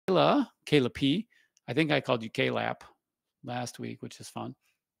Kayla P. I think I called you K-Lap last week, which is fun.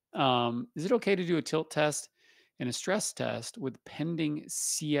 Is it okay to do a tilt test and a stress test with pending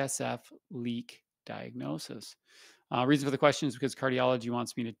CSF leak diagnosis? Reason for the question is because cardiology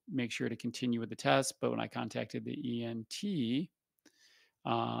wants me to make sure to continue with the test, but when I contacted the ENT,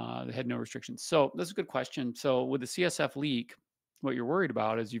 they had no restrictions. So that's a good question. So with the CSF leak, what you're worried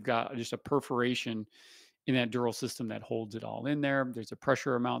about is you've got just a perforation in that dural system that holds it all in there. There's a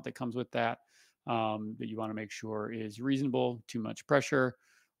pressure amount that comes with that that you want to make sure is reasonable. Too much pressure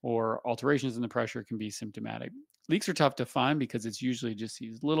or alterations in the pressure can be symptomatic. Leaks are tough to find because it's usually just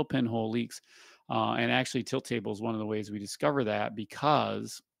these little pinhole leaks. And actually, tilt table is one of the ways we discover that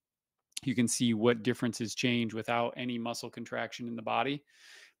because you can see what differences change without any muscle contraction in the body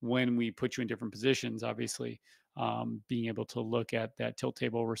when we put you in different positions. Obviously, being able to look at that tilt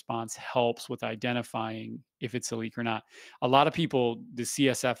table response helps with identifying if it's a leak or not. A lot of people, the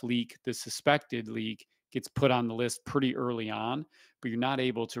CSF leak, the suspected leak, gets put on the list pretty early on, but you're not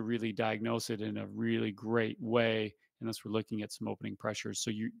able to really diagnose it in a really great way unless we're looking at some opening pressures.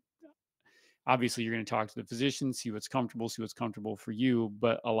 So you obviously you're going to talk to the physician, see what's comfortable for you.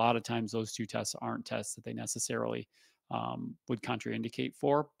 But a lot of times those two tests aren't tests that they necessarily would contraindicate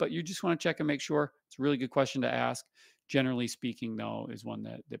for. But you just want to check and make sure. It's a really good question to ask. Generally speaking, though, is one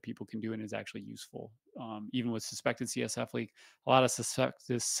that people can do and is actually useful. Even with suspected CSF leak, a lot of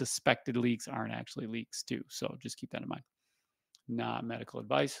suspected leaks aren't actually leaks too. So just keep that in mind. Not medical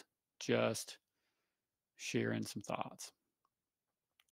advice, just sharing some thoughts.